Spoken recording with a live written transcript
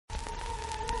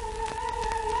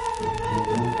You're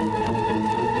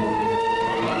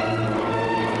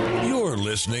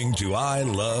listening to I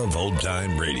Love Old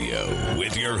Time Radio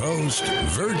with your host,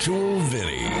 Virtual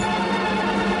Vinny.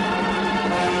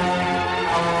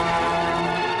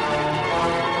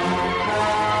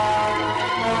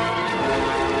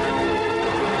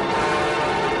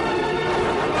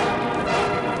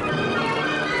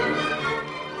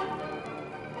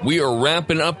 We are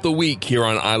wrapping up the week here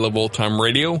on I Love Old Time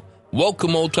Radio.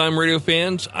 Welcome, Old Time Radio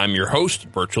fans. I'm your host,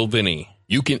 Virtual Vinny.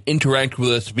 You can interact with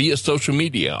us via social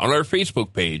media on our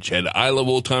Facebook page at I Love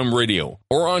Old Time Radio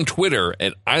or on Twitter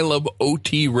at I Love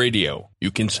OT Radio. You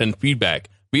can send feedback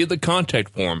via the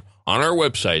contact form on our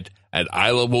website at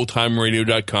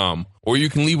iloveoldtimeradio.com, or you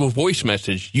can leave a voice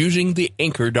message using the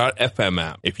Anchor.fm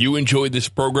app. If you enjoyed this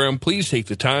program, please take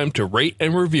the time to rate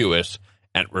and review us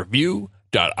at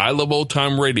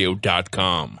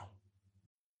review.iloveoldtimeradio.com.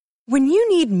 When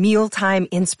you need mealtime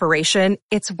inspiration,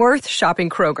 it's worth shopping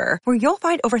Kroger, where you'll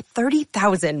find over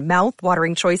 30,000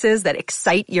 mouth-watering choices that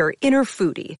excite your inner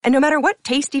foodie. And no matter what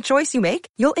tasty choice you make,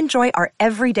 you'll enjoy our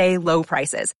everyday low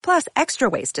prices, plus extra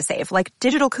ways to save, like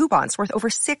digital coupons worth over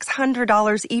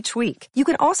 $600 each week. You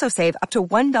can also save up to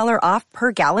 $1 off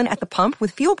per gallon at the pump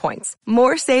with fuel points.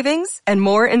 More savings and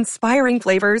more inspiring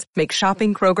flavors make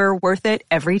shopping Kroger worth it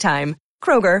every time.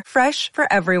 Kroger, fresh for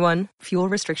everyone. Fuel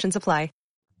restrictions apply.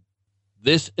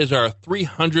 This is our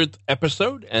 300th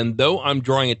episode, and though I'm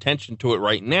drawing attention to it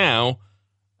right now,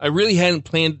 I really hadn't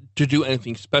planned to do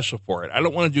anything special for it. I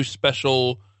don't want to do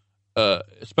special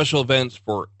events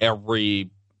for every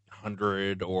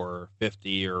 100 or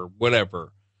 50 or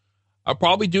whatever. I'll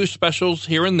probably do specials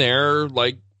here and there,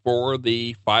 like for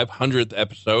the 500th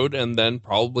episode, and then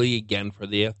probably again for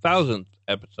the 1,000th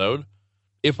episode,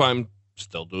 if I'm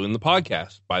still doing the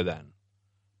podcast by then.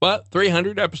 But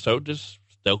 300 episodes is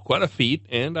still quite a feat,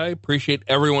 and I appreciate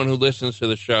everyone who listens to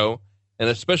the show, and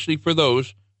especially for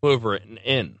those who have written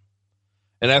in.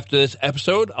 And after this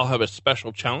episode, I'll have a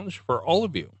special challenge for all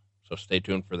of you, so stay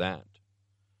tuned for that.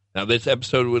 Now, this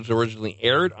episode was originally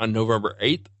aired on November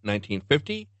 8th,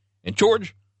 1950. And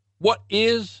George, what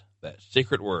is that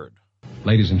secret word?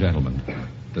 Ladies and gentlemen,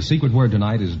 the secret word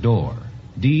tonight is door.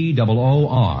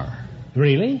 D-O-O-R.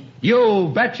 Really?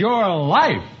 You bet your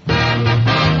life!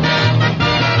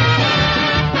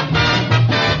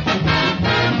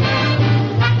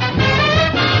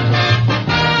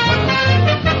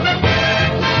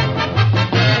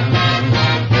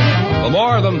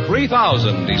 More than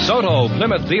 3,000 DeSoto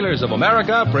Plymouth dealers of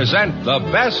America present the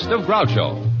best of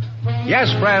Groucho.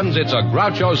 Yes, friends, it's a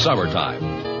Groucho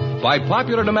summertime. By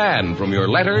popular demand from your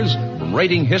letters, from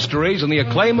rating histories, and the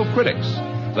acclaim of critics,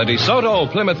 the DeSoto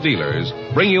Plymouth dealers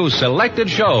bring you selected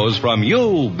shows from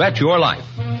You Bet Your Life,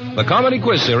 the comedy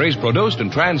quiz series produced and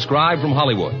transcribed from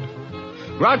Hollywood.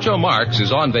 Groucho Marx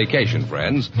is on vacation,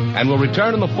 friends, and will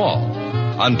return in the fall.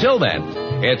 Until then,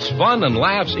 it's fun and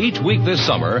laughs each week this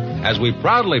summer as we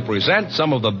proudly present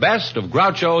some of the best of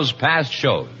Groucho's past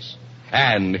shows.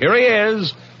 And here he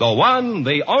is, the one,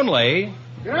 the only...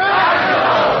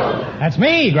 Groucho! That's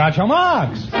me, Groucho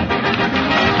Marx.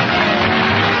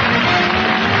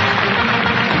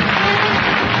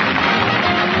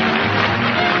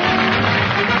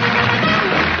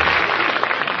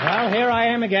 Well, here I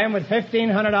am again with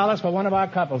 $1,500 for one of our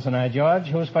couples tonight, George.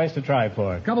 Who's supposed to try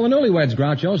for it? Couple of newlyweds,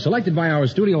 Groucho, selected by our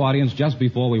studio audience just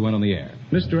before we went on the air.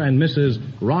 Mr. and Mrs.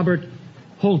 Robert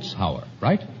Holzhauer,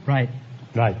 right? Right.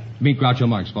 Meet Groucho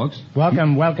Marx, folks.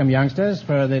 Welcome, youngsters,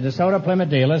 for the DeSoto Plymouth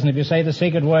dealers. And if you say the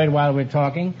secret word while we're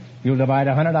talking, you'll divide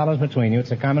 $100 between you.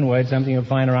 It's a common word, something you'll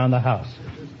find around the house.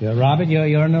 Robert, you're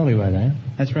a newlywed, eh?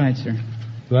 That's right, sir.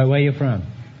 Where are you from?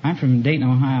 I'm from Dayton,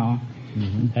 Ohio.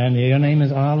 Mm-hmm. And your name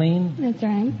is Arlene? That's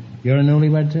right. You're a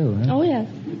newlywed, too, huh? Oh, yes.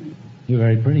 You're a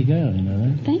very pretty girl, you know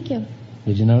that? Thank you.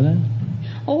 Did you know that?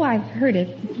 Oh, I've heard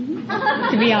it,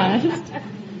 to be honest.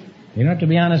 You don't have to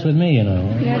be honest with me, you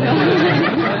know.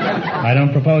 Yeah, I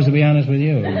don't propose to be honest with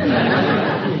you.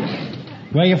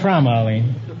 Where are you from,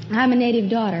 Arlene? I'm a native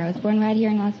daughter. I was born right here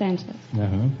in Los Angeles.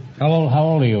 Uh-huh. How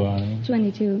old are you, Arlene?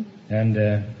 22. And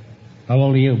how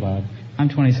old are you, Bob? I'm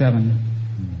 27.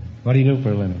 What do you do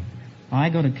for a living? I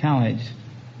go to college.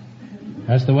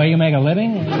 That's the way you make a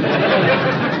living? You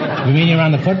mean you're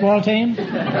on the football team?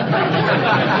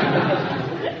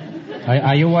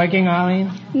 Are you working, Arlene?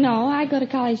 No, I go to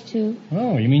college, too.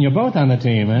 Oh, you mean you're both on the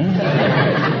team,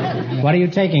 eh? What are you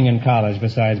taking in college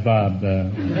besides Bob?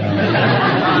 I'm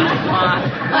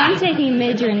taking a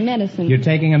major in medicine. You're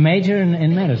taking a major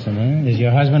in medicine, huh? Is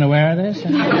your husband aware of this?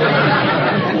 No,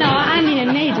 I mean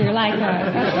a major, like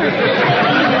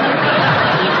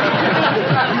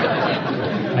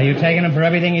Are you taking him for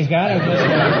everything he's got? Or just,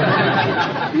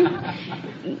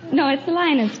 No, it's the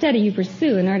line of study you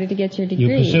pursue in order to get your degree.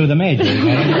 You pursue the major.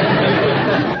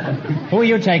 Who are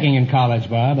you taking in college,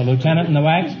 Bob? A lieutenant in the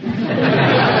wax?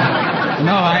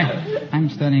 No, I'm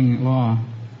studying law.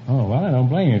 Oh, well, I don't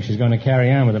blame you if she's going to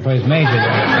carry on with the first major.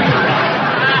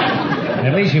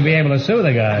 At least you'll be able to sue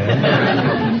the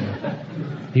guy.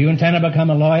 Do you intend to become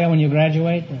a lawyer when you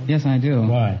graduate? Yes, I do.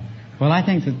 Why? Well, I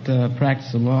think that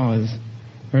practice of law is a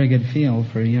very good field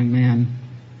for a young man.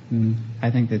 And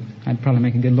I think that I'd probably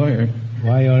make a good lawyer.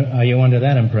 Why are you under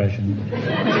that impression?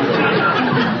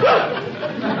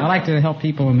 I like to help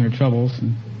people in their troubles.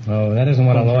 Oh, that isn't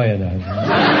what a lawyer does.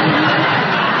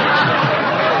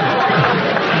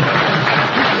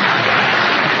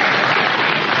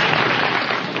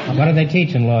 What do they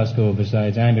teach in law school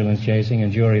besides ambulance chasing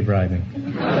and jury bribing? We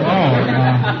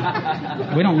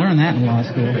don't learn that in law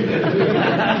school.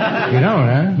 You don't,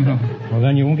 huh? No. Well,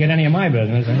 then you won't get any of my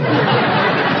business, huh?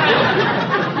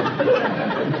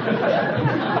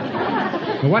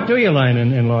 Well, what do you learn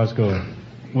in law school?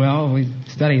 Well, we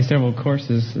study several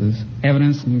courses as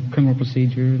evidence and criminal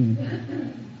procedure and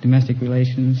domestic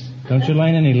relations. Don't you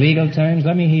learn any legal terms?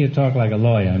 Let me hear you talk like a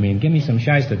lawyer. I mean, give me some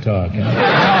shyster talk.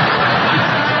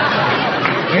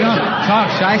 We don't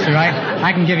talk shyster.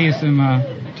 I can give you some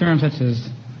terms such as.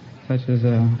 I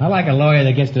like a lawyer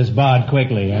that gets disbarred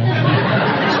quickly.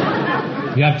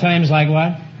 Huh? You have terms like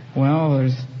what? Well,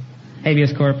 there's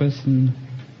habeas corpus and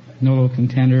nolo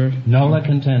contender. Nola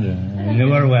contender. I knew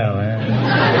her well. Huh?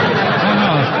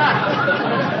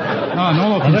 No,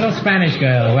 nolo contender. A little Spanish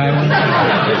girl.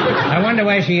 I wonder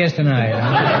where she is tonight.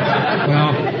 Huh?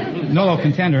 Well, nolo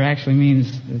contender actually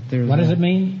means that there's. What does it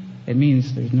mean? It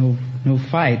means there's no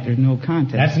fight, there's no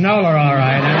contest. That's Nola, all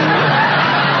right.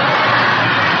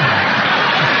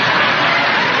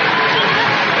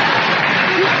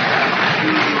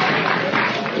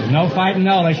 There's no fight in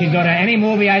Nola. She'd go to any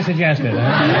movie I suggested.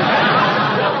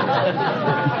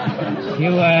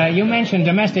 You mentioned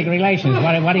domestic relations.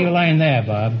 What do you learn there,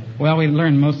 Bob? Well, we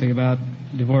learn mostly about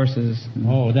divorces.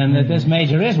 Oh, then this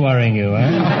major is worrying you, huh?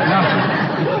 No.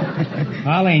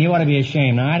 Arlene, you ought to be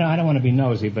ashamed. Now, I don't want to be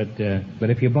nosy, but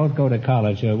if you both go to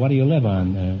college, what do you live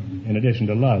on, in addition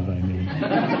to love, I mean?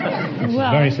 It's a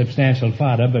very substantial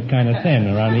fodder, but kind of thin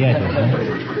around the edges, huh?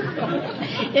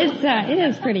 It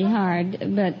is pretty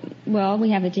hard, but, well,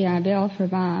 we have the GI Bill for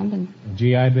Bob. And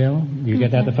GI Bill? You get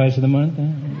that the first of the month,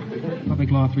 huh? Public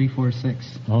Law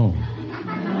 346. Oh.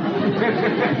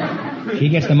 She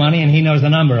gets the money and he knows the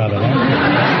number of it,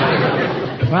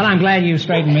 huh? Well, I'm glad you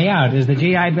straightened me out. Is the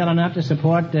GI Bill enough to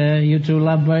support you two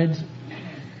lovebirds?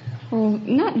 Well,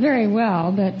 not very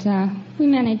well, but we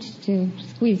managed to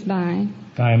squeeze by.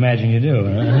 I imagine you do,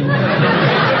 huh?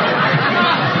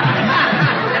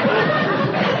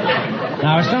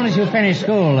 Now, as soon as you finish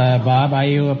school, Bob, are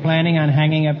you planning on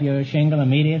hanging up your shingle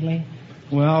immediately?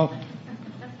 Well,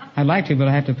 I'd like to, but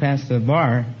I have to pass the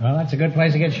bar. Well, that's a good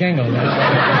place to get shingled.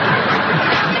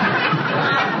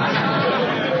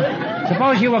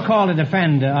 Suppose you were called to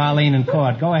defend Arlene in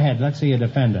court. Go ahead. Let's see you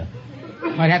defend her.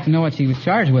 I'd have to know what she was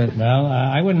charged with. Well,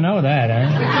 I wouldn't know that, huh?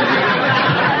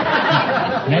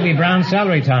 Maybe brown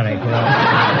celery tonic.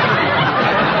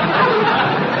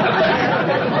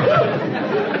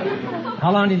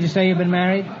 How long did you say you've been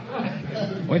married?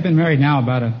 We've been married now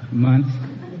about a month.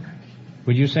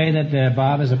 Would you say that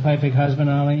Bob is a perfect husband,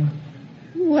 Arlene?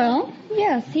 Well,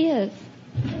 yes, he is.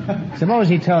 Suppose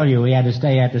he told you he had to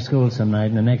stay after school some night,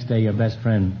 and the next day your best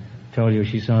friend told you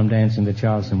she saw him dancing to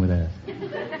Charleston with a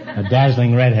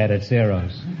dazzling redhead at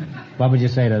Ciro's. What would you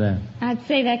say to that? I'd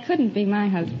say that couldn't be my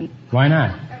husband. Why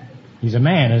not? He's a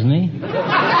man, isn't he?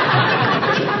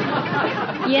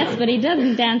 Yes, but he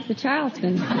doesn't dance to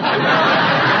Charleston.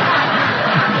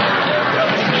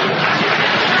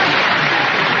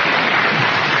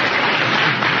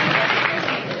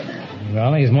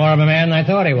 Well, he's more of a man than I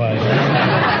thought he was.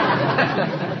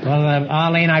 Well,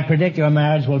 Arlene, I predict your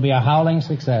marriage will be a howling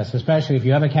success, especially if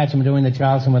you ever catch him doing the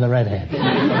Charleston with a redhead.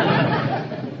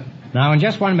 Now, in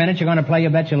just 1 minute, you're going to play You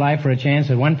Bet Your Life for a chance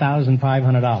at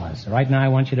 $1,500. Right now, I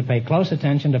want you to pay close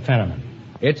attention to Fenneman.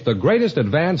 It's the greatest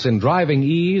advance in driving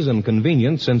ease and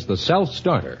convenience since the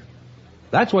self-starter.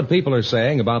 That's what people are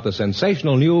saying about the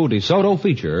sensational new DeSoto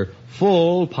feature,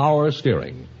 Full Power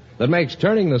Steering, that makes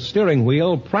turning the steering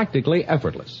wheel practically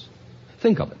effortless.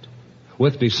 Think of it.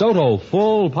 With DeSoto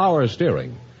Full Power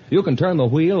Steering, you can turn the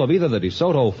wheel of either the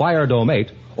DeSoto Fire Dome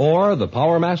 8 or the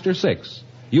Power Master 6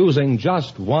 using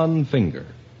just one finger.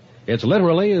 It's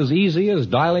literally as easy as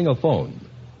dialing a phone.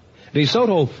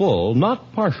 DeSoto Full,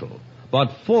 not partial,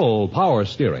 but full power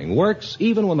steering works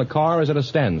even when the car is at a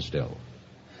standstill.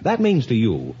 That means to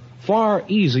you far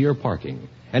easier parking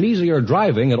and easier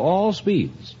driving at all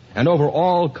speeds and over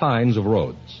all kinds of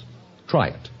roads. Try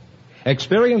it.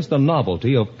 Experience the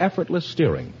novelty of effortless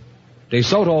steering.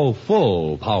 DeSoto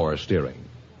Full Power Steering.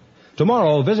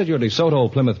 Tomorrow, visit your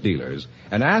DeSoto Plymouth dealers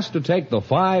and ask to take the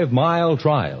 5-mile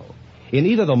trial in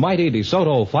either the mighty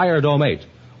DeSoto Fire Dome 8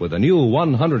 with the new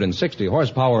 160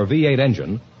 horsepower V8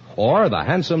 engine or the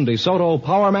handsome DeSoto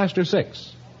PowerMaster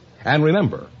 6. And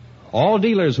remember, all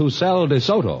dealers who sell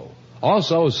DeSoto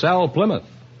also sell Plymouth,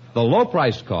 the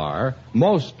low-priced car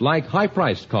most like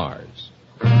high-priced cars.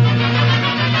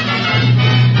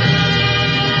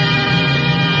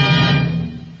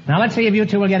 Now, let's see if you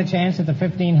two will get a chance at the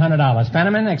 $1,500.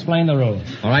 Fenneman, explain the rules.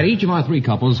 All right, each of our three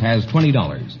couples has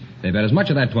 $20. They bet as much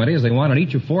of that 20 as they want on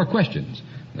each of 4 questions.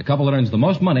 The couple that earns the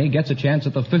most money gets a chance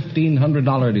at the $1,500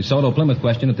 DeSoto Plymouth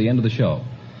question at the end of the show.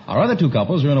 Our other 2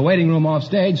 couples are in a waiting room off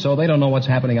stage, so they don't know what's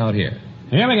happening out here.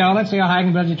 Here we go. Let's see how I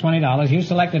can build you $20. You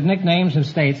selected nicknames of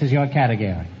states as your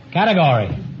category.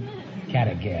 Category.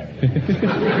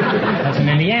 That's an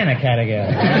Indiana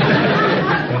category.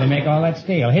 So they make all that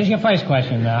steel. Here's your first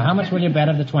question. How much will you bet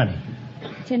of the 20?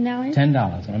 $10.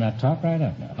 $10. I'll not talk right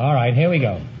up now. All right, here we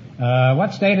go.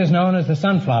 What state is known as the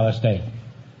Sunflower State?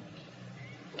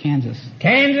 Kansas.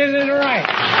 Kansas is right.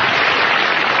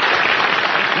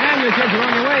 And your kids are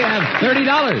on your way at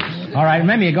 $30. All right,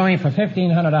 remember, you're going for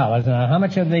 $1,500. How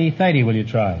much of the 30 will you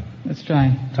try? Let's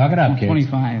try. Talk it up, kids.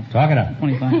 25. Talk it up.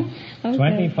 25. Okay.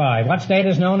 25. What state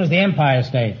is known as the Empire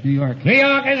State? New York. New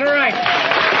York is right.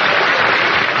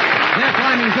 They're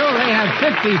climbing, too. They have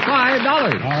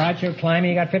 $55. All right, you're climbing.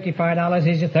 You got $55.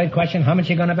 Here's your third question. How much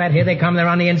you going to bet? Here they come. They're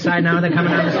on the inside now. They're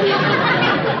coming on the side.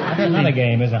 That's another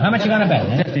game, isn't it? How much you going to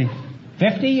bet? 50.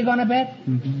 50 you going to bet?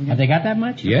 Mm-hmm. Have they got that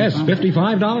much? Yes,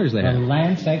 $55 they For have.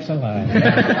 land sakes alive.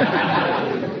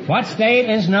 What state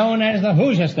is known as the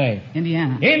Hoosier State?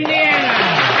 Indiana. Indiana!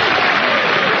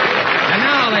 And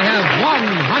now they have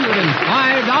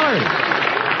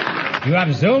 $105. You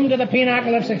have zoomed to the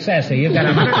pinnacle of success here. You've got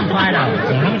 $105.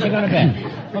 So how much you going to bet?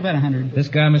 I'll bet 100. This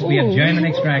girl must be of German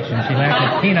extraction. She's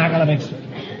at the pinnacle of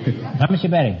How much you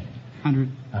betting? 100.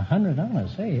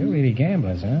 $100. Hey, you're really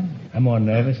gamblers, huh? I'm more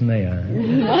nervous than they are.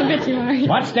 I bet you are.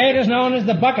 What state is known as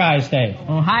the Buckeye State?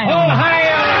 Ohio.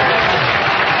 Ohio!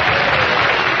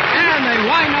 And they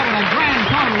wind up with a grand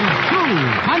total of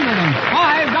 $205.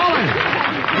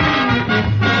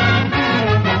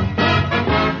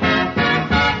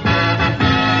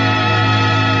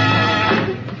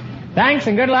 Thanks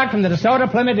and good luck from the DeSoto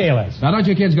Plymouth dealers. Now, don't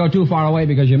you kids go too far away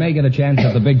because you may get a chance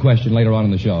at the big question later on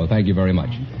in the show. Thank you very much.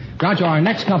 Groucho, our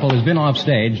next couple has been off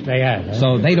stage. They have, huh?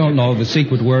 So they don't know the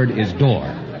secret word is door.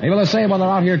 Maybe they'll say while they're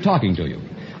out here talking to you.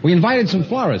 We invited some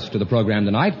florists to the program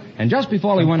tonight, and just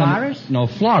before we went florists? No,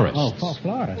 florists. Oh,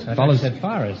 florists. I thought you said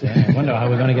forest. I wonder how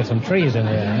we're going to get some trees in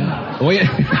there. Huh?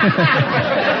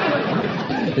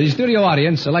 The studio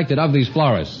audience selected of these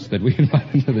florists that we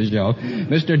invited to the show,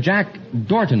 Mr. Jack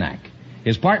Dortonak.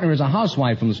 His partner is a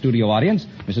housewife from the studio audience,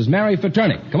 Mrs. Mary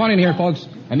Fraternick. Come on in here, folks,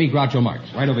 and meet Groucho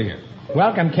Marx, right over here.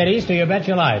 Welcome, kiddies, to You Bet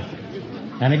Your Life.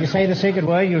 And if you say the secret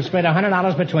word, you'll split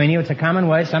 $100 between you. It's a common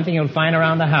word, something you'll find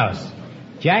around the house.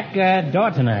 Jack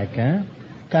Dortonak, huh?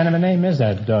 What kind of a name is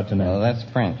that, Dortonak? Well, that's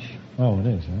French. Oh, it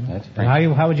is, huh? That's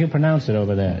French. How would you pronounce it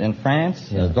over there? In France,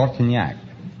 Dortignac.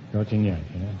 Dortignac,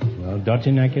 yeah. Well,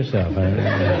 Dortignac yourself, huh?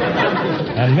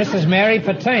 And Mrs. Mary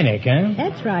Fraternick, huh?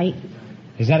 That's right.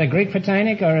 Is that a Greek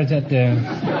Fraternick, or is it,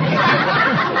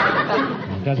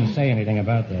 It doesn't say anything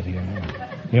about that here. No.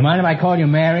 You mind if I call you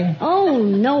Mary? Oh,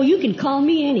 no, you can call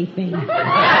me anything.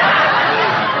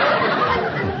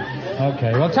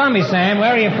 Okay, well, tell me, Sam,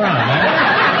 where are you from, huh?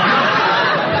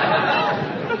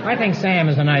 I think Sam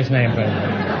is a nice name for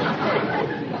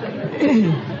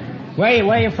you. Where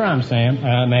are you from, Sam?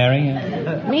 Mary?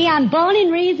 Me, I'm born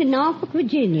and raised in Norfolk,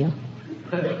 Virginia.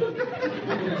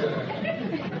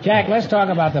 Jack, let's talk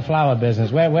about the flower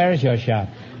business. Where is your shop?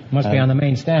 Must be on the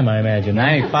main stem, I imagine.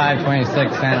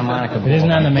 9526 Santa Monica Boulevard. It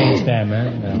isn't on the main stem, huh?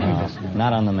 No,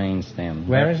 not on the main stem.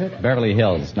 Where is it? Beverly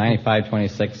Hills,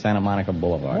 9526 Santa Monica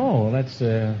Boulevard. Oh, well, that's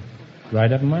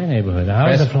right up in my neighborhood. How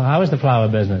is the flower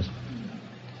business?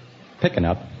 Picking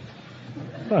up.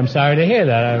 Well, I'm sorry to hear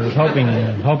that. I was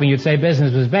hoping you'd say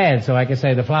business was bad so I could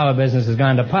say the flower business has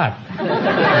gone to pot.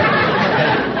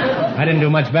 I didn't do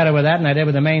much better with that than I did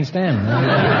with the main stem.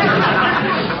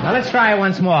 Now, let's try it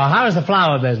once more. How is the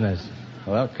flower business?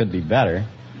 Well, it could be better.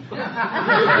 Well,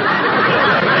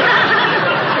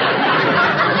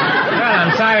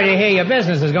 I'm sorry to hear your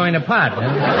business is going to pot. Huh?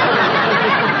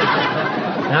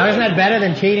 Now, isn't that better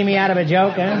than cheating me out of a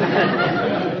joke,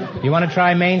 huh? You want to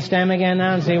try main stem again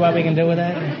now and see what we can do with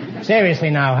that? Seriously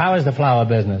now, how is the flower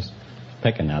business?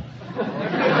 Picking up.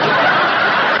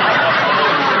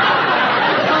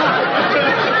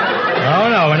 Oh,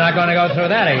 no, we're not going to go through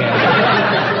that again.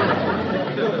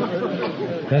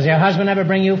 Does your husband ever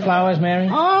bring you flowers, Mary?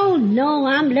 Oh, no,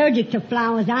 I'm allergic to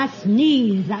flowers. I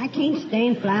sneeze. I can't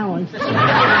stand flowers.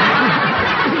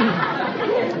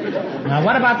 Now,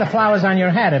 what about the flowers on your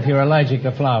hat if you're allergic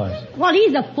to flowers? Well,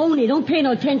 he's a phony. Don't pay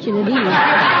no attention to these.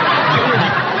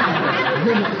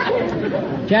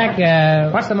 Jack,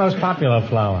 what's the most popular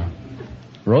flower?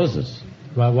 Roses.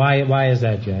 Well, why is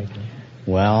that, Jack?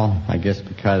 Well, I guess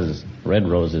because red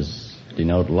roses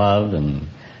denote love and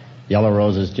yellow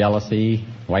roses jealousy,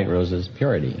 white roses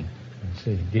purity. I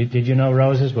see. Did you know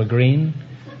roses were green?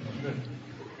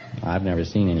 I've never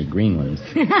seen any green ones.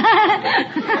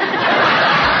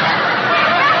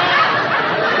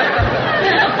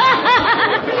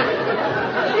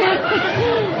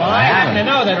 Well, I happen to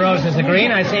know that roses are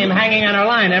green. I see him hanging on our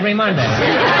line every Monday. That's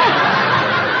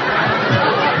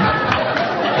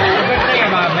a good thing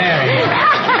about Mary.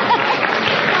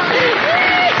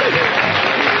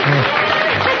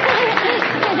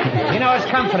 You know, it's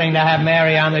comforting to have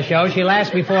Mary on the show. She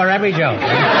laughs before every joke.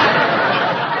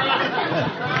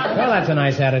 Well, that's a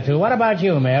nice attitude. What about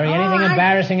you, Mary? Anything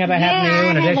embarrassing ever happened to you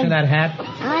in addition to that hat?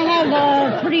 I have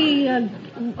a pretty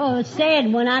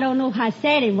sad one. I don't know how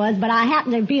sad it was, but I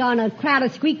happened to be on a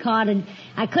crowded streetcar and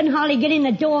I couldn't hardly get in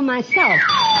the door myself.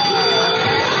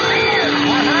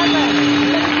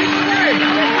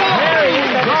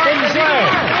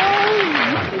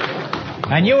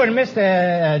 And you and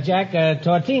Mr. Jack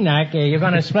Tortinak, you're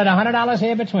going to split $100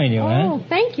 here between you, huh? Oh,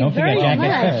 thank you Don't very forget, Jack much.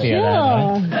 gets 50 of that,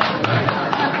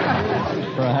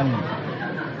 right?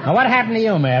 Now, what happened to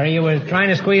you, Mary? You were trying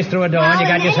to squeeze through a door and you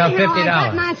got yourself $50. I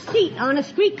got my seat on a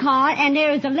streetcar and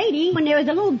there was a lady when there was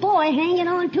a little boy hanging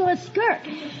on to a skirt.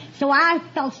 So I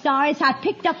felt sorry, so I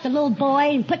picked up the little boy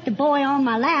and put the boy on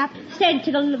my lap. Said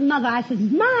to the mother, I said,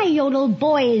 "My, your little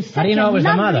boy is such a How do you know it was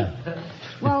lovely..." the mother?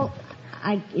 Well,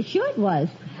 sure it was.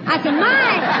 I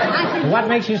said, What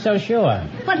makes you so sure?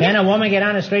 Can a woman get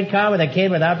on a streetcar with a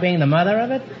kid without being the mother of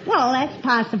it? Well, that's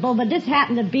possible, but this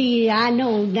happened to be, I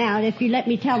know now, if you let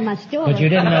me tell my story. But you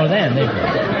didn't know then, did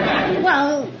you?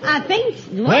 Well, I think...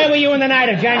 Where were you in the night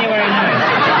of January 9th?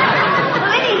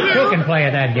 Well, anyhow... You can play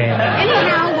at that game now.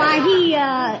 Anyhow,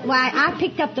 I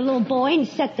picked up the little boy and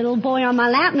set the little boy on my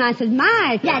lap, and I said,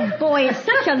 "My, that boy is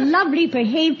such a lovely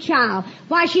behaved child."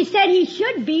 Why, she said he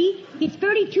should be. He's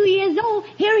 32 years old.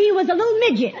 Here he was a little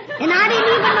midget, and I didn't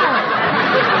even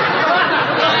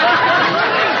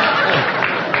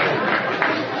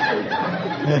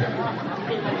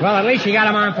know. Well, at least you got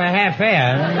him on for half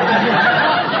fare.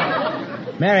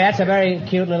 Mary, that's a very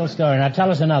cute little story. Now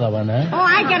tell us another one, huh? Oh,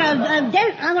 I got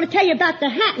I want to tell you about the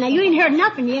hat. Now, you ain't heard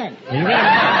nothing yet.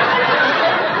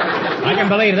 I can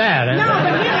believe that, huh? No,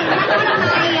 but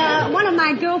really, one of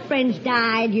my girlfriends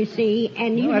died, you see,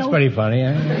 and you know... That's pretty funny,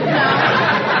 huh?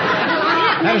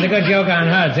 That was a good joke on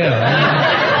her, too. Huh?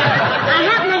 I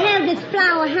happen to have this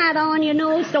flower hat on, you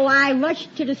know, so I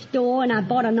rushed to the store and I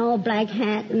bought an all-black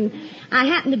hat, and I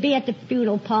happened to be at the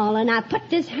funeral parlor, and I put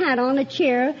this hat on a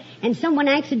chair, and someone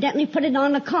accidentally put it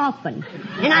on the coffin.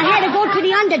 And I had to go to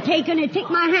the undertaker and take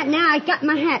my hat. Now I got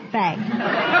my hat back.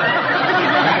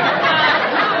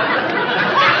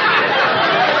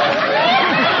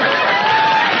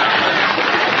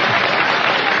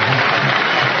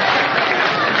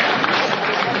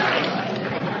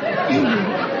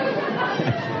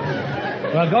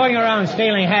 Well, going around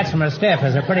stealing hats from a stiff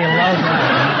is a pretty low...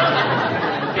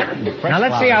 Now,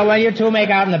 let's see how well you two make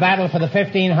out in the battle for the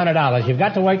 $1,500. You've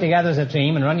got to work together as a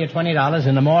team and run your $20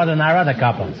 into more than our other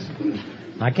couples.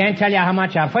 I can't tell you how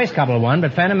much our first couple won,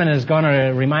 but Fenneman is going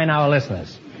to remind our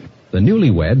listeners. The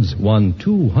newlyweds won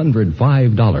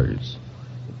 $205.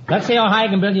 Let's see how high I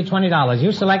can build you $20.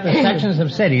 You select the sections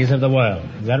of cities of the world.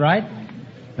 Is that right?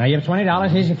 Now, you have $20.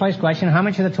 Here's your first question. How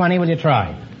much of the 20 will you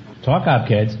try? Talk up,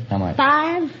 kids. How much?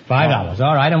 $5. $5.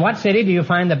 All right. In what city do you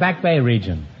find the Back Bay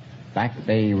region? Back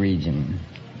Bay region.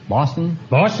 Boston?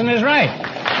 Boston is right.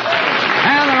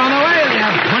 And they're on the way. They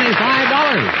have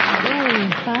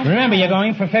 $25. Remember, you're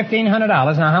going for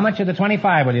 $1,500. Now, how much of the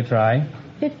 25 will you try?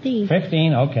 15.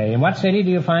 15, okay. In what city do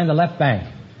you find the left bank?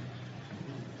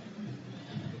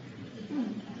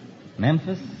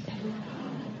 Memphis?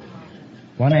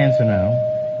 One answer now.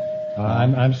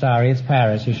 I'm sorry, it's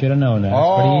Paris. You should have known that. It's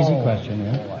a pretty easy question,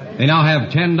 yeah? They now have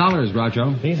 $10,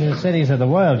 Groucho. These are the cities of the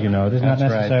world, you know. This is not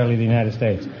necessarily the United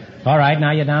States. All right,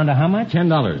 now you're down to how much?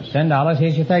 $10. $10.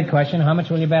 Here's your third question. How much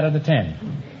will you bet of the 10?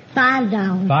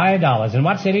 $5. $5. In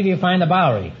what city do you find the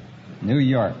Bowery? New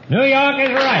York. New York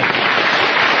is right.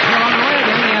 They're on the way.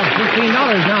 They only have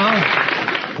 $15 now.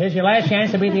 Here's your last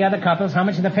chance to beat the other couples. How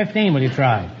much of the 15 will you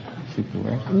try?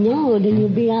 No, then you'll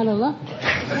be out of luck.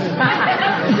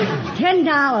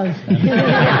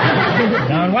 $10.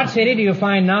 Now, in what city do you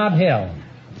find Nob Hill?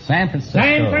 San Francisco.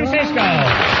 San Francisco.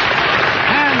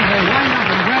 And they wind up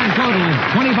with a grand total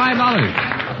of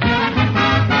 $25.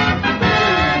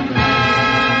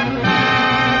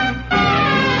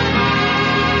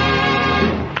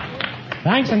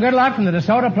 Thanks and good luck from the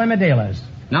DeSoto Plymouth dealers.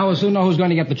 Now we'll soon know who's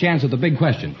going to get the chance at the big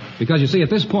question. Because you see, at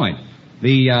this point,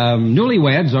 the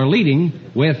newlyweds are leading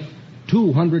with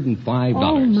 $205.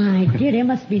 Oh, my dear, they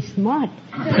must be smart.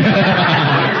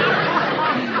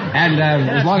 And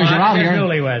as long as you're out here,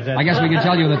 newlyweds, I guess we can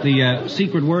tell you that the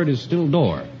secret word is still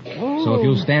door. Oh. So if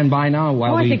you'll stand by now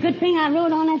while it's we... a good thing I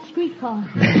rode on that streetcar.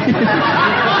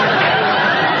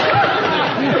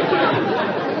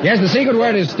 Yes, the secret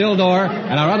word is still door,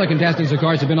 and our other contestants, of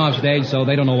course, have been off stage, so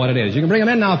they don't know what it is. You can bring them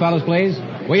in now, fellas, please.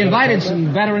 We invited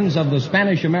some veterans of the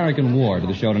Spanish-American War to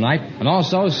the show tonight, and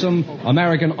also some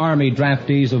American Army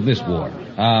draftees of this war.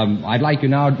 I'd like you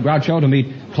now, Groucho, to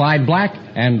meet Clyde Black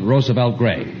and Roosevelt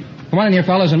Gray. Come on in here,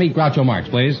 fellas, and meet Groucho Marx,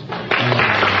 please.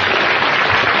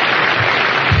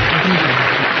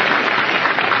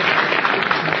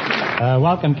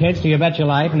 Welcome, kids, to You Bet Your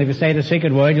Life. And if you say the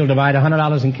secret word, you'll divide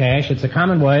 $100 in cash. It's a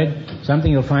common word,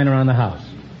 something you'll find around the house.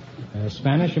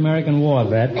 Spanish-American War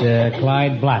vet,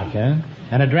 Clyde Black, huh?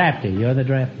 And a draftee. You're the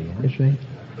draftee, huh? That's right.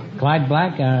 Clyde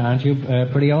Black, aren't you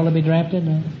pretty old to be drafted?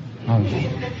 I was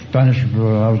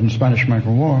in the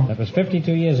Spanish-American War. That was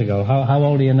 52 years ago. How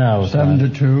old are you now?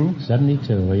 72.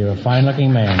 72. Well, you're a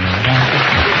fine-looking man.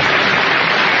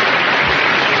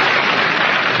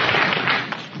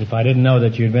 If I didn't know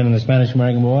that you'd been in the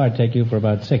Spanish-American War, I'd take you for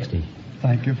about 60.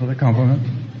 Thank you for the compliment.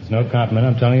 It's no compliment.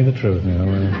 I'm telling you the truth.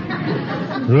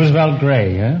 Roosevelt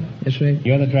Gray, huh? That's right.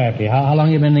 You're the draftee. How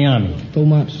long you been in the Army? 4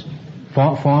 months.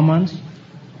 4 months?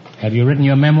 Have you written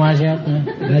your memoirs yet?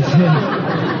 That's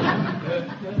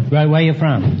it. Where are you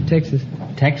from? Texas.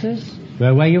 Texas?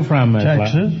 Where are you from?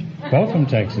 Texas. Both from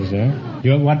Texas, huh?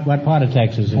 You're what part of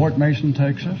Texas? Fort Mason,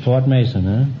 Texas. Fort Mason,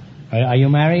 huh? Are you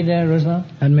married, Roosevelt?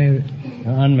 Unmarried.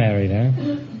 You're unmarried, huh?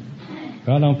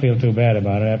 Well, don't feel too bad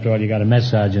about it. After all, you got a mess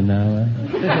sergeant now,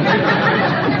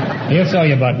 huh? You'll sew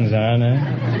your buttons on, huh?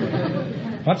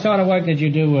 What sort of work did you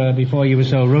do before you were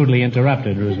so rudely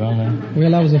interrupted, Roosevelt? Huh?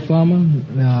 Well, I was a farmer.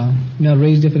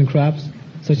 Raised different crops,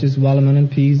 such as watermelon,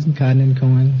 peas, and cotton and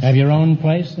corn. Have your own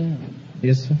place?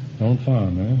 Yes, sir. Own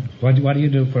farm, huh? What do you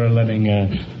do for a living,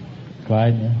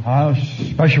 Clyde? I was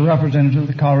special representative of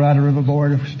the Colorado River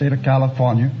Board of the state of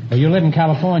California. Well, you live in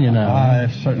California now. I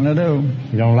certainly do.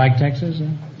 You don't like Texas? Huh?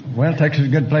 Well, Texas is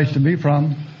a good place to be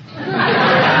from.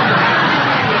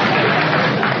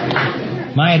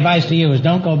 My advice to you is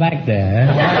don't go back there.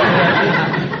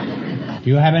 Huh? Do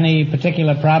you have any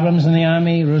particular problems in the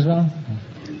Army, Roosevelt?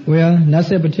 Well, not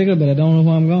so particular, but I don't know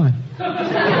where I'm going.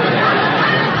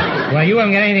 Well, you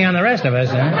won't get anything on the rest of us,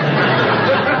 huh?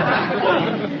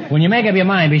 When you make up your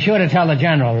mind, be sure to tell the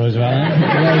general, Roosevelt. Huh?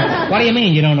 Right. What do you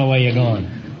mean you don't know where you're going?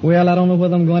 Well, I don't know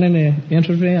whether I'm going in the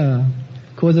infantry,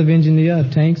 Corps of Engineer,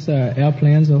 tanks,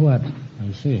 airplanes, or what.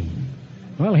 I see.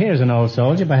 Well, here's an old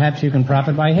soldier. Perhaps you can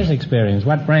profit by his experience.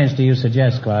 What branch do you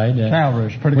suggest, Clyde?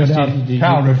 Cavalry's pretty good. Did you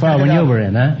prefer when you were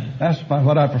in, huh? That's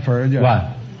what I preferred, yeah.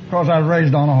 What? Because I was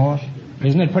raised on a horse.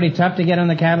 Isn't it pretty tough to get on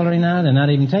the cavalry now? They're not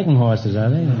even taking horses, are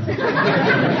they?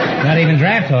 Not even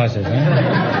draft horses, huh?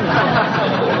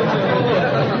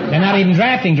 They're not even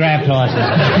drafting draft horses.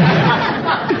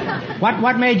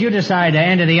 What made you decide to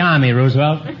enter the Army,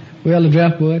 Roosevelt? Well, the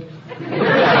draft board.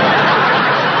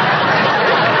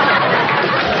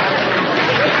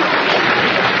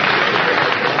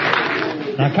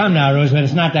 Now, come now, Roosevelt.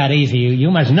 It's not that easy.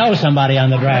 You must know somebody on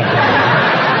the draft board.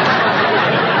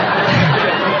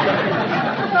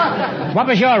 What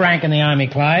was your rank in the Army,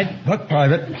 Clyde? Buck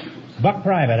private. Buck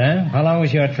private, huh? How long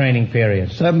was your training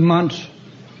period? 7 months.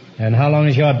 And how long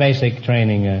is your basic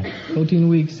training? 14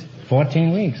 weeks.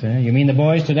 14 weeks, huh? You mean the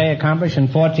boys today accomplished in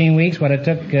 14 weeks what it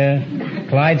took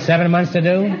Clyde 7 months to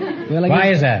do? Well,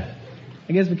 Why is that?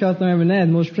 I guess because the Army now is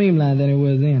more streamlined than it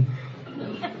was then.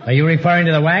 Are you referring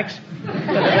to the wax?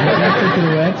 Referring to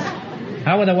the wax.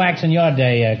 How were the wax in your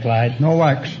day, Clyde? No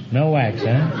wax. No wax,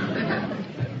 huh?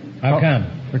 How come?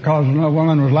 Because no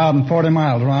woman was allowed in 40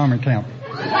 miles of Army camp.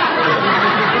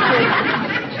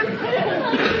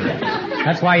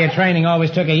 That's why your training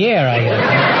always took a year, I guess.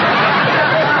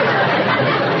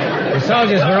 The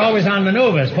soldiers were always on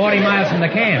maneuvers, 40 miles from the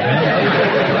camp, huh?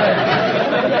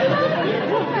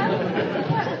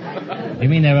 You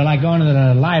mean they were like going to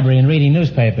the library and reading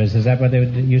newspapers? Is that what they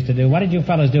used to do? What did you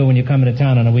fellas do when you come into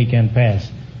town on a weekend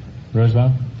pass?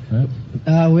 Roosevelt? Huh?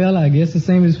 Well, I guess the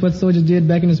same as what soldiers did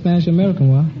back in the Spanish-American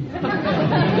War.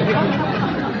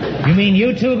 You mean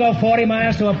you two go 40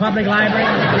 miles to a public library?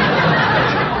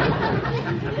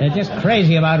 They're just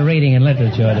crazy about reading and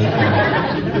literature.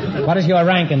 What is your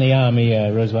rank in the Army,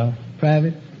 Roosevelt?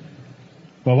 Private.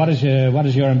 Well, what is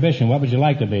your ambition? What would you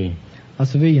like to be? A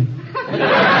civilian.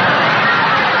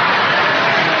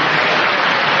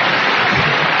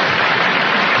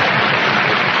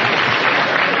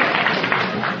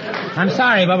 I'm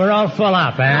sorry, but we're all full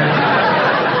up,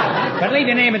 But leave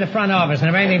your name at the front office, and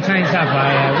if anything turns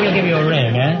up, we'll give you a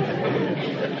ring,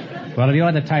 Well, if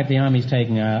you're the type the Army's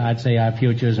taking, I'd say our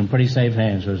future's in pretty safe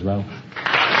hands, Roosevelt.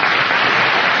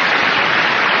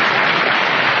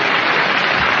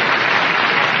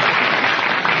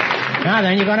 Now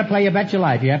then, you're going to play You Bet Your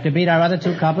Life. You have to beat our other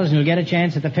two couples, and you'll get a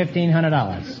chance at the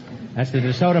 $1,500. That's the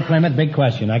DeSoto Plymouth Big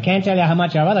Question. I can't tell you how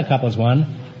much our other couples won,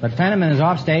 but Fenneman is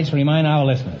off stage to remind our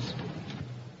listeners.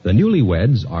 The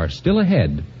newlyweds are still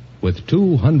ahead with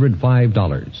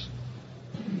 $205.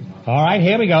 All right,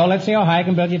 here we go. Let's see how high I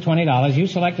can build you $20. You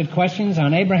selected questions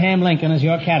on Abraham Lincoln as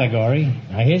your category.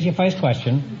 Now, here's your first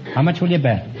question. How much will you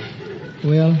bet?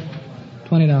 Well,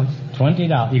 $20.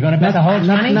 $20. You're going to bet the whole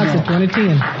 20? Not the 20,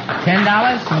 $10.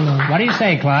 $10? What do you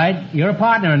say, Clyde? You're a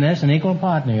partner in this, an equal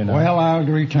partner, you know. Well, I'll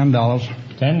agree $10.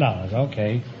 $10,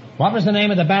 okay. What was the name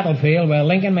of the battlefield where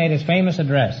Lincoln made his famous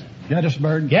address?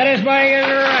 Gettysburg. Gettysburg is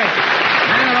right.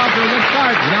 And off to a good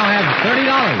start. You now have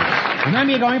 $30.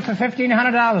 Remember, you're going for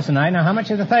 $1,500 tonight. Now, how much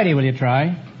of the 30 will you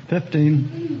try?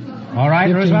 15. All right,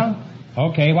 15. Roosevelt?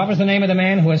 Okay, what was the name of the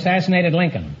man who assassinated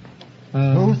Lincoln?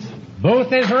 Booth.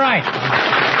 Booth is right.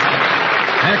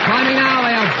 They're climbing now.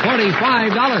 They have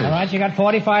 $45. All right, you got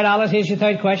 $45. Here's your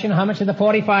third question. How much of the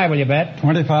 45 will you bet?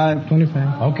 25.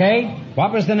 25. Okay.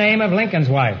 What was the name of Lincoln's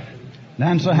wife?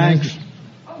 Nancy Hanks.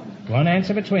 One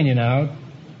answer between you now.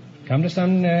 Come to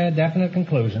some definite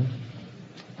conclusion.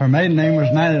 Her maiden name was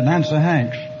Nancy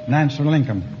Hanks. Nancy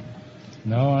Lincoln.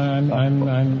 No,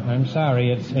 I'm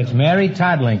sorry. It's Mary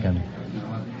Todd Lincoln.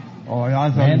 Oh,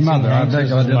 I thought mother. I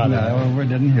beg I didn't. We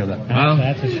didn't hear that. Well,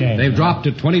 that's a shame. They've dropped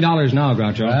to $20 now,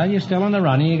 Groucho. Well, you're still in the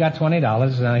running. You got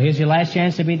 $20. Here's your last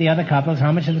chance to beat the other couples.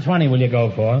 How much of the 20 will you go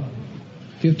for?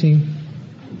 15.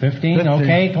 15?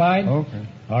 Okay, Clyde? Okay.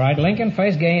 All right. Lincoln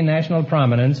first gained national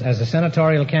prominence as a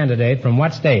senatorial candidate from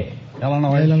what state?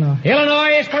 Illinois.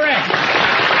 Illinois is correct.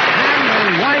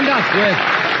 And they wind up with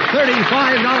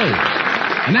 $35.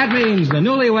 And that means the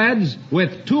newlyweds,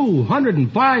 with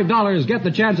 $205, get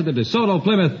the chance at the DeSoto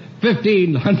Plymouth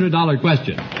 $1,500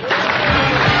 question.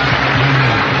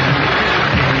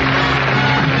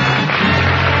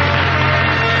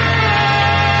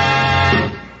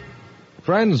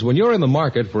 Friends, when you're in the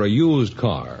market for a used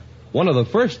car, one of the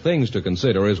first things to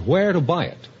consider is where to buy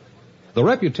it. The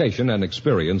reputation and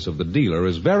experience of the dealer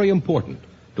is very important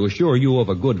to assure you of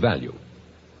a good value.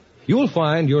 You'll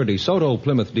find your DeSoto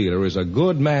Plymouth dealer is a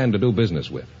good man to do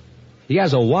business with. He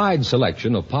has a wide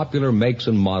selection of popular makes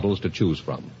and models to choose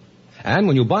from. And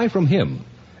when you buy from him,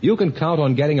 you can count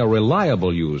on getting a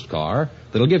reliable used car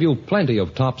that'll give you plenty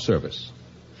of top service.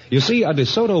 You see, a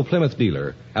DeSoto Plymouth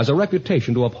dealer has a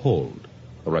reputation to uphold,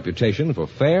 a reputation for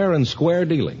fair and square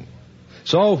dealing.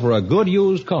 So for a good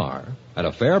used car at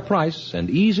a fair price and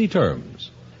easy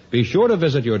terms, be sure to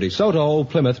visit your DeSoto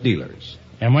Plymouth dealers.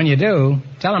 And when you do,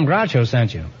 tell them Groucho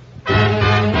sent you.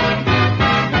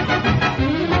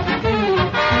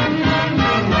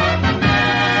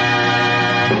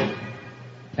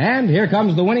 And here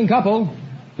comes the winning couple,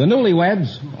 the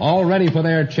newlyweds, all ready for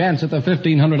their chance at the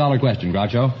 $1,500 question,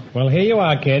 Groucho. Well, here you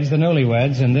are, kids, the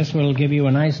newlyweds, and this will give you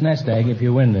a nice nest egg if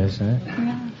you win this, huh?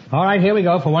 Yeah. All right, here we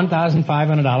go for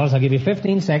 $1,500. I'll give you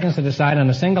 15 seconds to decide on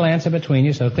a single answer between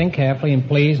you, so think carefully, and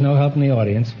please, no help from the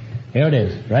audience. Here it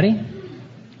is. Ready?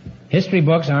 History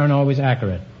books aren't always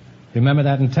accurate. Remember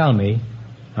that and tell me,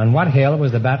 on what hill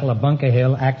was the Battle of Bunker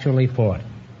Hill actually fought?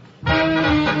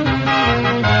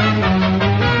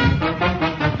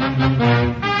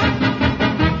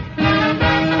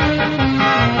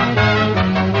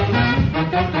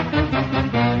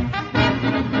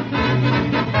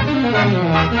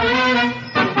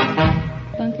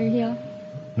 Bunker Hill.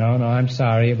 No, I'm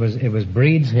sorry. It was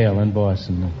Breed's Hill in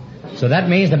Boston. So that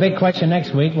means the big question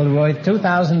next week will be worth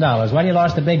 $2,000. Well, you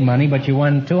lost the big money, but you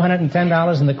won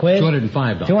 $210 in the quiz.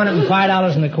 $205.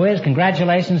 $205 in the quiz.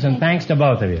 Congratulations and thanks to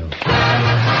both of you.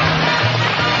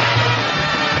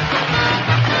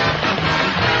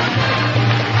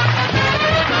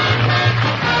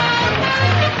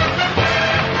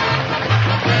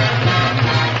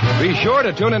 Be sure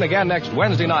to tune in again next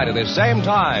Wednesday night at this same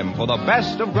time for the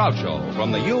Best of Groucho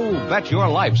from the You Bet Your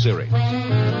Life series.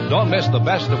 Don't miss the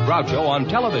Best of Groucho on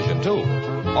television, too.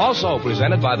 Also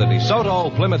presented by the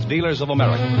DeSoto Plymouth Dealers of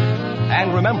America.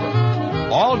 And remember,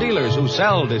 all dealers who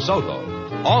sell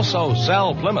DeSoto also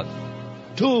sell Plymouth.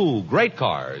 Two great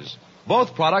cars,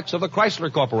 both products of the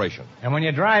Chrysler Corporation. And when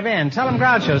you drive in, tell them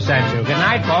Groucho sent you. Good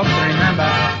night, folks. And remember,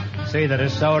 see the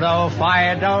DeSoto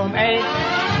Fire Dome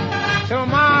 8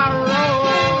 tomorrow.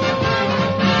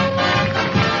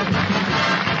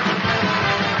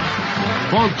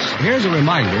 Folks, here's a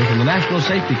reminder from the National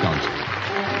Safety Council.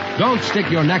 Don't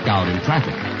stick your neck out in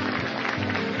traffic.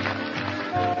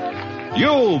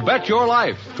 You Bet Your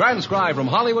Life, transcribed from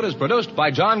Hollywood, is produced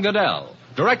by John Goodell.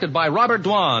 Directed by Robert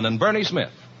Dwan and Bernie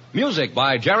Smith. Music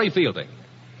by Jerry Fielding.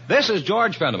 This is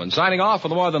George Fenneman signing off for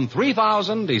the more than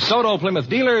 3,000 DeSoto Plymouth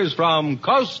dealers from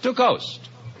coast to coast.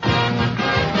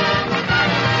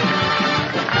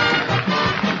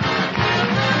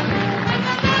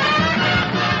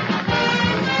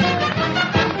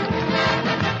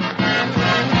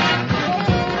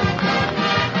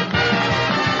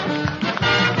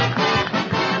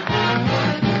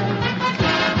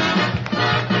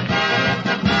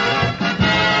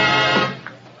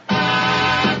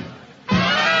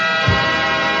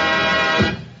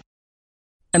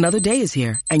 Another day is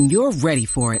here, and you're ready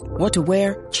for it. What to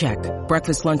wear? Check.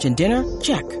 Breakfast, lunch, and dinner?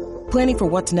 Check. Planning for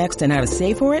what's next and how to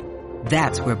save for it?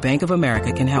 That's where Bank of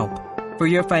America can help. For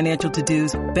your financial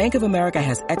to-dos, Bank of America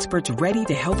has experts ready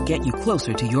to help get you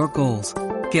closer to your goals.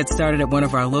 Get started at one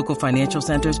of our local financial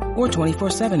centers or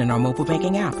 24/7 in our mobile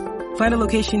banking app. Find a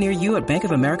location near you at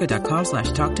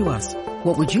bankofamerica.com/talktous.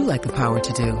 What would you like the power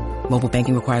to do? Mobile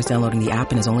banking requires downloading the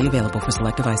app and is only available for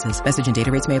select devices. Message and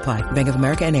data rates may apply. Bank of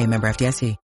America N.A., member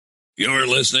FDIC. You're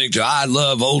listening to I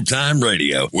Love Old Time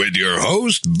Radio with your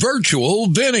host, Virtual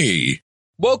Vinny.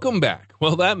 Welcome back.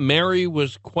 Well, that Mary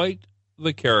was quite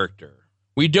the character.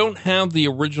 We don't have the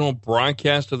original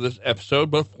broadcast of this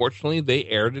episode, but fortunately they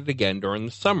aired it again during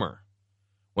the summer.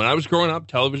 When I was growing up,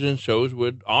 television shows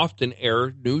would often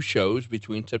air new shows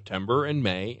between September and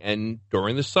May, and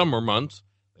during the summer months,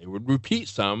 they would repeat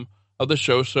some of the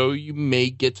shows so you may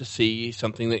get to see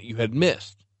something that you had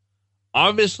missed.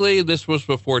 Obviously, this was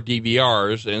before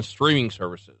DVRs and streaming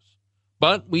services,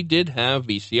 but we did have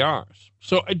VCRs.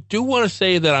 So I do want to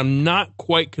say that I'm not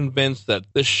quite convinced that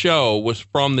the show was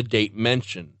from the date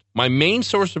mentioned. My main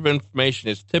source of information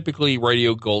is typically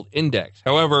Radio Gold Index.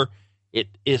 However, it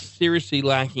is seriously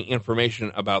lacking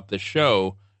information about the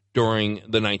show during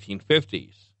the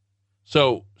 1950s.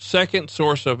 So, second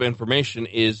source of information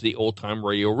is the Old Time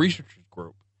Radio Researchers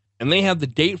Group, and they have the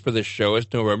date for this show as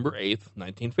November 8th,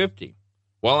 1950.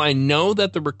 While I know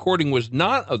that the recording was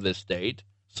not of this date,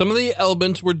 some of the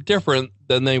elements were different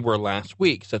than they were last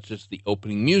week, such as the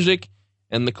opening music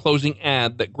and the closing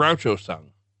ad that Groucho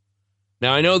sung.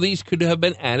 Now, I know these could have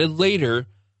been added later,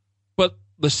 but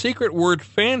the secret word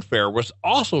fanfare was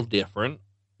also different,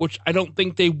 which I don't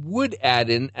think they would add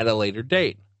in at a later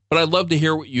date. But I'd love to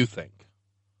hear what you think.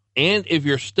 And if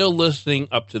you're still listening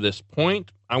up to this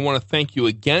point, I want to thank you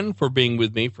again for being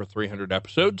with me for 300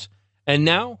 episodes. And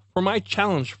now, for my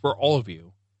challenge for all of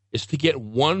you, is to get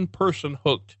one person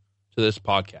hooked to this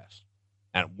podcast.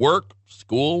 At work,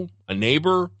 school, a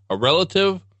neighbor, a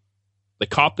relative, the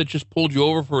cop that just pulled you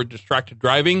over for distracted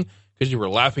driving because you were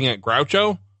laughing at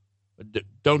Groucho.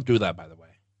 Don't do that, by the way.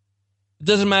 It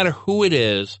doesn't matter who it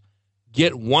is.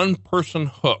 Get one person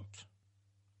hooked.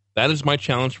 That is my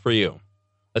challenge for you.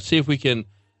 Let's see if we can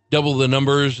double the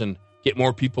numbers and get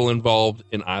more people involved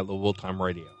in I Love Old Time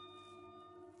Radio.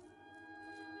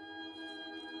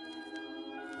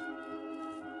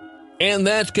 And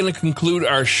that's going to conclude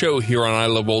our show here on I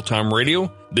Love Old Time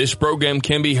Radio. This program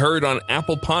can be heard on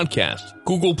Apple Podcasts,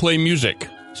 Google Play Music,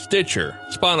 Stitcher,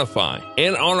 Spotify,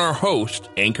 and on our host,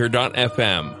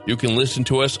 Anchor.fm. You can listen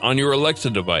to us on your Alexa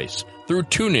device through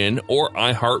TuneIn or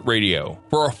iHeartRadio.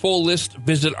 For a full list,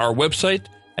 visit our website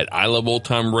at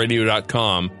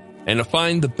iloveoldtimeradio.com and to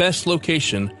find the best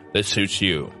location that suits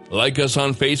you. Like us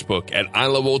on Facebook at I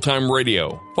Love Old Time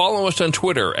Radio. Follow us on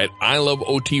Twitter at I Love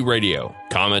OT Radio.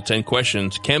 Comments and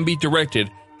questions can be directed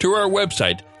to our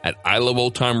website at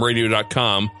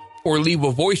iloveoldtimeradio.com or leave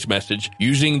a voice message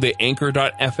using the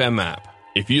Anchor.fm app.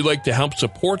 If you'd like to help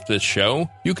support this show,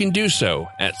 you can do so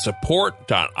at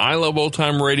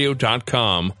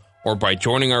support.iloveoldtimeradio.com or by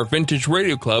joining our Vintage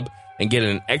Radio Club and get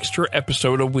an extra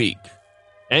episode a week.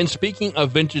 And speaking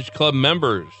of Vintage Club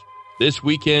members, this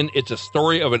weekend it's a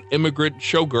story of an immigrant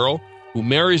showgirl who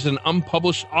marries an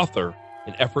unpublished author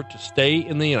in effort to stay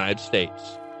in the United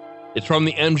States. It's from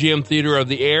the MGM Theater of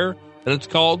the Air, and it's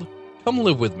called Come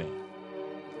Live With Me.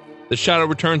 The Shadow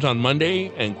returns on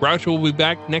Monday, and Groucho will be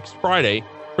back next Friday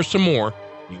for some more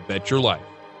You Bet Your Life.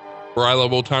 For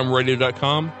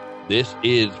iloveoldtimeradio.com, this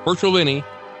is Virtual Vinny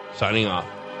signing off.